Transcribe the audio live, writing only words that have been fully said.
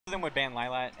of them would ban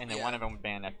Lilat, and then one of them would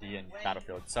ban FD and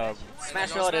Battlefield. So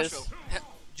Smashville it is.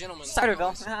 Gentlemen.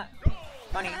 Starterville.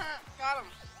 Funny. Got him.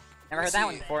 Never heard that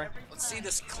one before. Let's see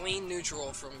this clean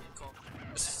neutral from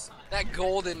that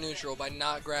golden neutral by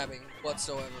not grabbing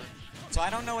whatsoever. So I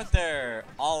don't know what their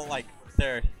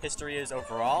their history is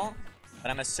overall,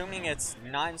 but I'm assuming it's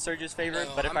not in Surge's favor.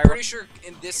 No, but if I'm pretty sure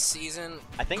in this season,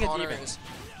 I think Connor it's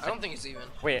even. I don't think it's even.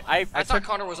 Wait, I thought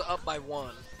Connor was up by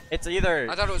 1. It's either.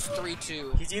 I thought it was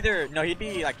 3-2. He's either he'd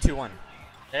be like 2-1.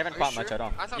 They haven't fought much at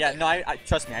all. Yeah, no, I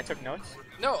trust me. I took notes.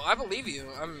 No, I believe you.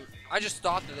 I just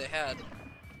thought that they had.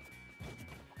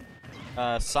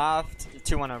 Sawft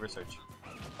 2-1 over Surge.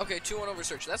 Okay, 2-1 over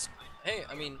Surge. That's hey,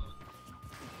 I mean,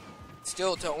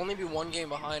 still to only be 1 game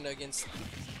behind against.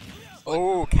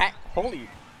 Oh, holy!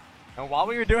 And while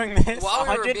we were doing this, while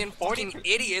we were being fucking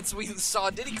idiots, we saw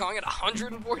Diddy Kong at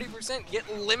 140%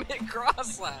 get limit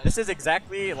cross slash. This is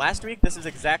exactly last week. This is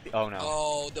exactly. Oh no.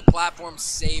 Oh, the platform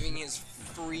saving his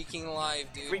freaking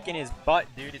life, dude. Freaking his butt,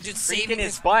 dude. It's dude, saving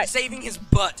his butt. Saving his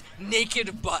butt.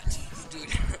 Naked butt, dude.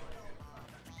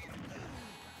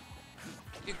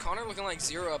 Dude, Connor looking like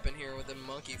Zero up in here with the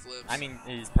monkey flips. I mean,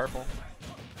 he's purple.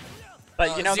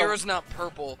 But you know, Zero's not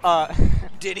purple.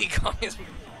 Diddy Kong is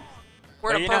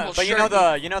wearing a purple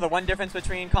shirt. You know the one difference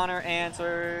between Connor and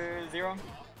Zero?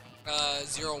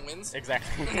 Zero wins.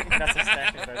 Exactly. That's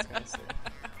exactly what I was gonna say.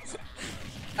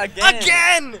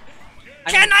 Again!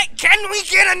 Can we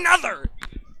get another?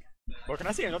 Bro, can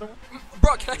I see another one?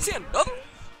 Bro, can I see another one?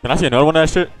 Can I see another one of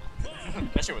that shit?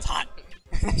 That shit was hot.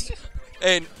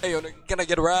 Hey, can I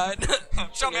get a ride?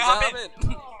 Show me how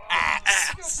in.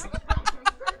 Ass.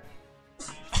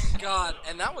 God,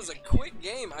 and that was a quick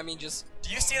game. I mean, just do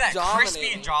you see that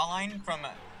crispy jawline from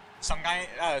some guy,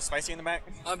 Spicy in the back?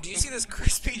 Do you see this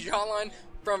crispy jawline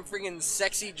from freaking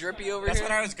Sexy Drippy over That's here?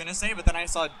 what I was gonna say, but then I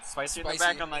saw Spicy in the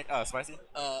back. I'm like, Spicy.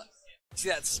 See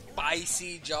that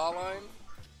spicy jawline?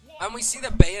 And we see the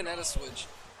Bayonetta switch.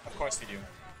 Of course we do.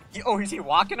 Is he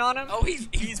walking on him? Oh,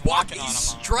 he's walking on him. He's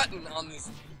strutting on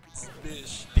this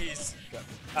dish. He's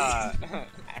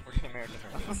African American.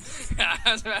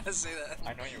 I was about to say that.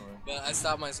 I know you were. But I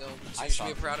stopped myself. So you should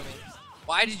be proud of me.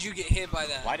 Why did you get hit by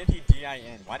that? Why did he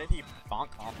DIN? Why did he bonk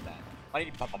off that? Why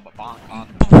did he bonk off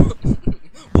that?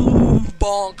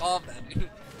 Bonk off that, dude.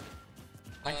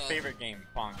 My favorite game,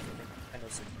 bonk.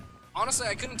 Honestly,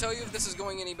 I couldn't tell you if this is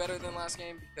going any better than last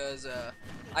game because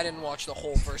I didn't watch the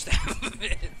whole first half of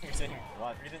it.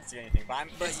 We didn't see anything, but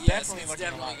yes, it's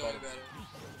definitely going better.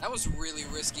 That was really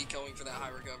risky going for that high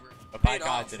recovery. But by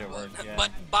God, did it work, yeah.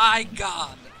 But by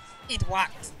God. It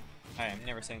worked. Alright, I'm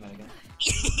never saying that again.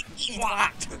 It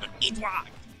worked. It worked.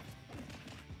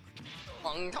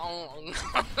 Wong tong.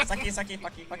 Sucky,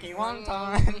 fucky, wong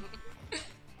tong.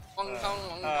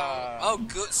 Oh,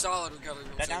 good, solid recovery.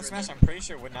 That down smash, I'm pretty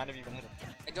sure would not have even hit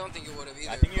him. I don't think it would have either.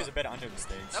 I think he was a bit under the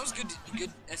stage. That was good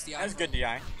SDI. That was good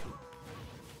DI.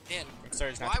 Man,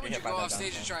 why would you go off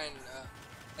stage and try and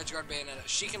edgeguard Bayonetta?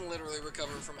 She can literally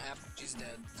recover from after she's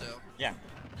dead, so. Yeah.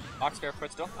 Box fair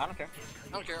foot still? I don't care.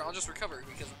 I don't care, I'll just recover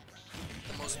because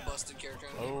I'm the most busted character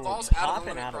in the game. Oh, Falls out of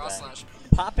the limit cross slash.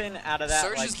 Popping out of that.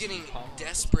 Surge is getting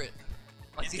desperate.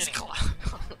 Like these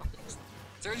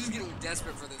Surge is getting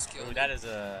desperate for this kill. Ooh, that is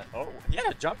a. Oh, he had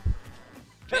a jump.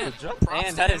 Man,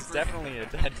 and that is definitely a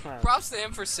dead clown. Props to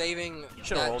him for saving that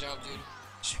jump,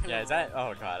 dude. Yeah, is that?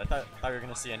 Oh god, I thought we were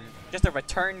gonna see just a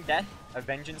return death, a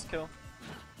vengeance kill.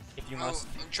 If you must.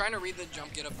 I'm trying to read the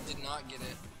jump get up, did not get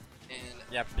it, and.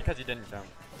 Yeah, because you didn't jump.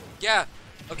 Yeah.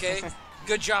 Okay.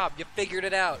 Good job. You figured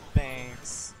it out.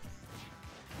 Thanks.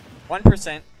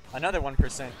 1%, another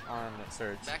 1% on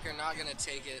Surge. Becker not gonna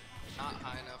take it. Not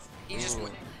high enough. He just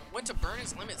went to burn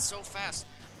his limit so fast.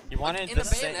 He wanted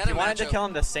to kill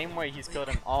him the same way he's killed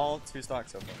him all 2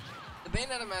 stocks so far. The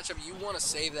Bayonetta matchup, you want to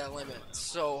save that limit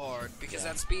so hard because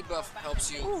that speed buff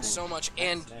helps you so much,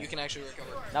 and you can actually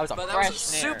recover. That was a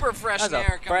super fresh nair. That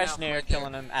was a fresh nair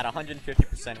killing him at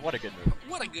 150%. What a good move.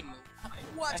 What a good move.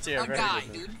 What a a guy,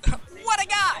 dude. What a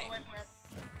guy.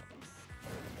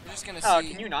 You're just gonna see. Oh,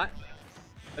 can you not?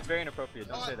 That's very inappropriate.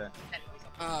 Don't say that.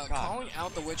 Calling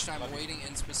out the witch time waiting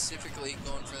and specifically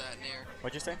going for that nair.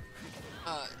 What'd you say?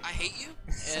 I hate you,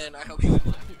 and I hope you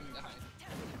die.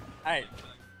 Alright.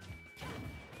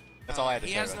 That's all I had to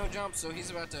say. He has no jump, so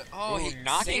he's about to. Oh, he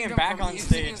knocking him back on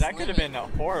stage. That could have been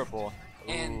horrible.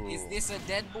 And is this a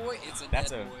dead boy? It's a dead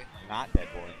boy. Not dead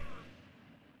boy.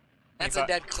 That's a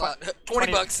dead clout.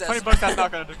 20 bucks says. 20 bucks. That's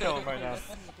not gonna kill him right now.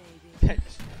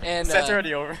 And that's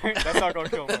already over. That's not gonna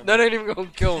kill him. That ain't even gonna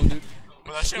kill him, dude.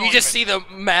 Well, you just see the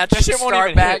match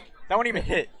start back. That won't even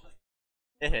hit.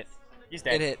 It hit. He's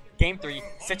dead. It hit. Game 3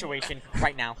 situation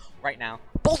right now. Right now.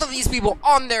 both of these people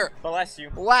on their Bless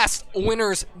you. last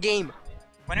winner's game.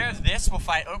 Winner of this will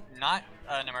fight. Oh, not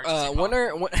an emergency.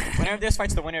 Winner of this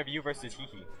fights the winner of you versus Hee.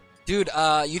 Dude,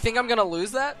 you think I'm gonna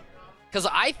lose that? Cause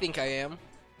I think I am.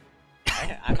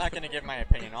 I'm not gonna give my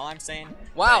opinion. All I'm saying,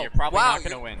 wow, you're probably not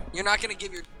gonna win. You're not gonna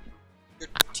give your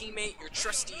teammate, your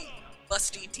trusty,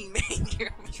 busty teammate.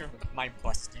 My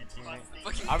busty teammate.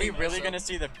 Fucking Are we really gonna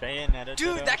see the Bayonetta?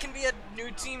 Dude, Ditto? that can be a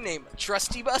new team name,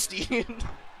 Trusty Busty.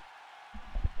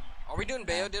 Are we doing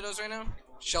Bayo Dittos right now?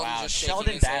 Sheldon's just shaking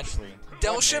Sheldon his head. Dashley.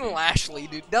 Delshin Lashley,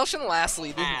 dude. Delshin Lashley,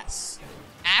 dude. Ass.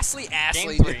 Assley,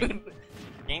 Game dude.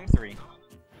 Game 3.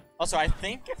 Also, I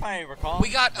think if I recall, We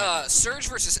got Surge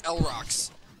versus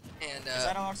Elrox. And is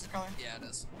that Alex's color? yeah, it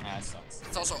is. Nah, that sucks.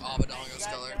 It's also Abadongo's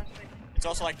color. It's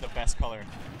also like the best color.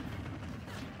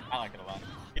 I like it a lot.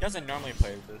 He doesn't normally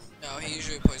play with this. No, he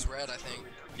usually plays red, I think.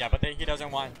 Yeah, but he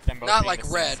doesn't want them both. Not being like the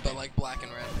same red, skin. but like black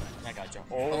and red. I got you.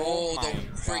 Oh, my the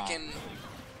freaking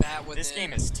bat with This it.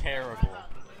 game is terrible.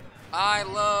 I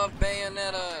love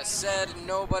Bayonetta. Said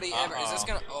nobody ever. Is this Uh-oh.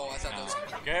 gonna? Oh, I thought that was.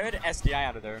 Good SDI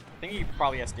out of there. I think he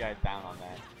probably SDI'd down on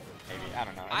that. Maybe. I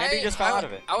don't know. Maybe he just fell out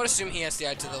of it. I would assume he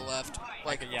SDI'd to the left,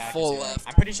 like Yeah, I can full see that. left.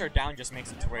 I'm pretty sure down just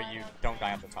makes it to where you don't die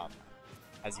at the top.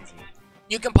 As easy.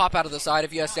 You can pop out of the side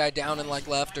if you SDI down and like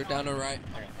left or down and right.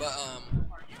 Okay. But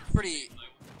pretty.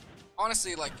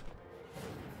 Honestly, like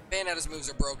Bayonetta's moves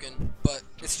are broken, but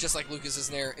it's just like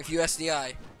Lucas's Nair. If you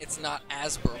SDI, it's not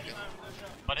as broken.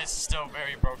 But it's still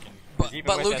very broken. But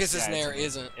with Lucas's SDI, Nair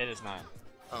isn't. It is not.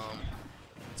 Um,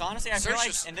 So honestly, I feel Surge like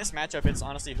just- in this matchup, it's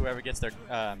honestly whoever gets their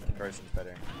conversions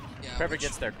better. yeah. Whoever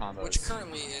gets their combos. Which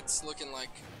currently it's looking like.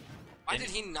 Why did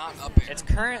he not up air? It's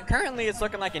currently it's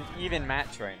looking like an even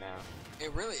match right now.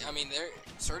 It really. I mean,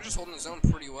 Surge is holding his own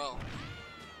pretty well.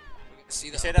 We can see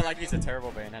You that. say up that air like he's again. a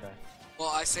terrible Bayonetta. Well,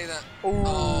 I say that. Ooh,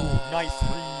 Oh, nice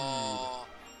read.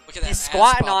 Look at that. He's ass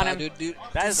squatting pop on out, him. dude.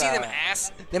 That Dude, is, see them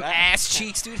that- ass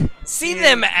cheeks, dude. See Dude.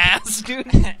 them ass,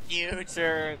 dude.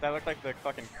 Future. That looked like the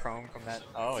fucking chrome from that.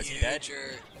 Oh, is he dead?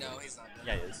 Future. No, he's not dead.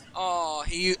 Yeah, he is. Oh,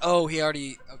 he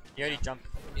already. He already jumped.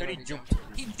 He already jumped.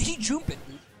 He jumped it,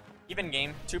 dude. Even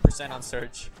game, 2% on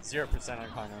Surge, 0% on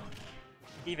Karno.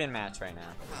 Even match right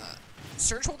now.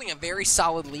 Surge holding a very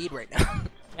solid lead right now.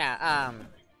 Yeah,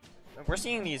 we're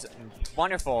seeing these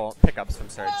wonderful pickups from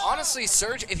Surge. Honestly,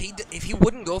 Surge, if he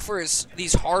wouldn't go for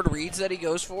these hard reads that he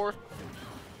goes for,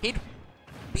 he'd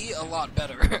be a lot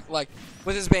better. Like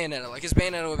with his Bayonetta, like his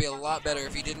Bayonetta would be a lot better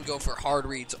if he didn't go for hard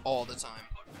reads all the time.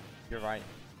 You're right.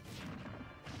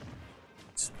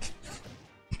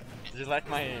 Did you like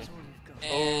my...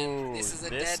 And this is a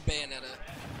this dead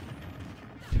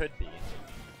Bayonetta. could be.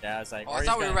 Yeah, I was like... Oh, I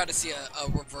thought we were about to see a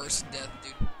reverse death,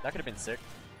 dude. That could have been sick.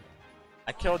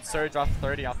 I killed Surge off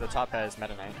 30 off the top as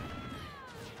Meta Knight.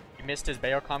 He missed his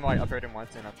Bayo combo, I up-aired him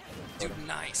once and up. Dude,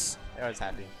 nice. I was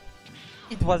happy.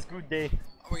 It was good day.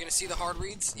 Are we gonna see the hard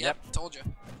reads? Yep. Told you.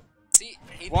 See,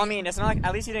 Well, I mean, it's not like...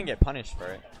 At least he didn't get punished for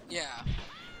it. yeah,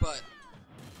 but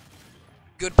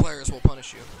good players will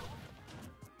punish you.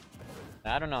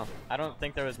 I don't know. I don't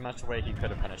think there was much way he could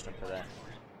have punished him for that.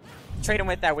 Trade him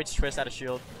with that Witch Twist out of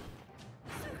shield.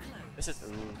 This is...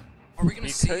 Ooh. Are we gonna We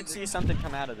see? could see something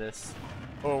come out of this.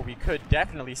 Oh, we could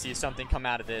definitely see something come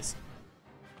out of this.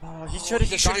 Oh, he should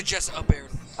have just up-aired.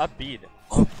 up beat.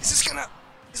 Oh, is this gonna?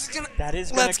 That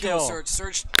is gonna Let's kill. go,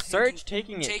 Surge. Surge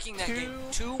taking it. Taking that game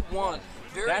 2-1.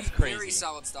 That's crazy. Very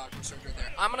solid stock from Surge right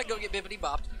there. I'm gonna go get bippity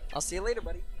bopped. I'll see you later,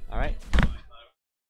 buddy. All right.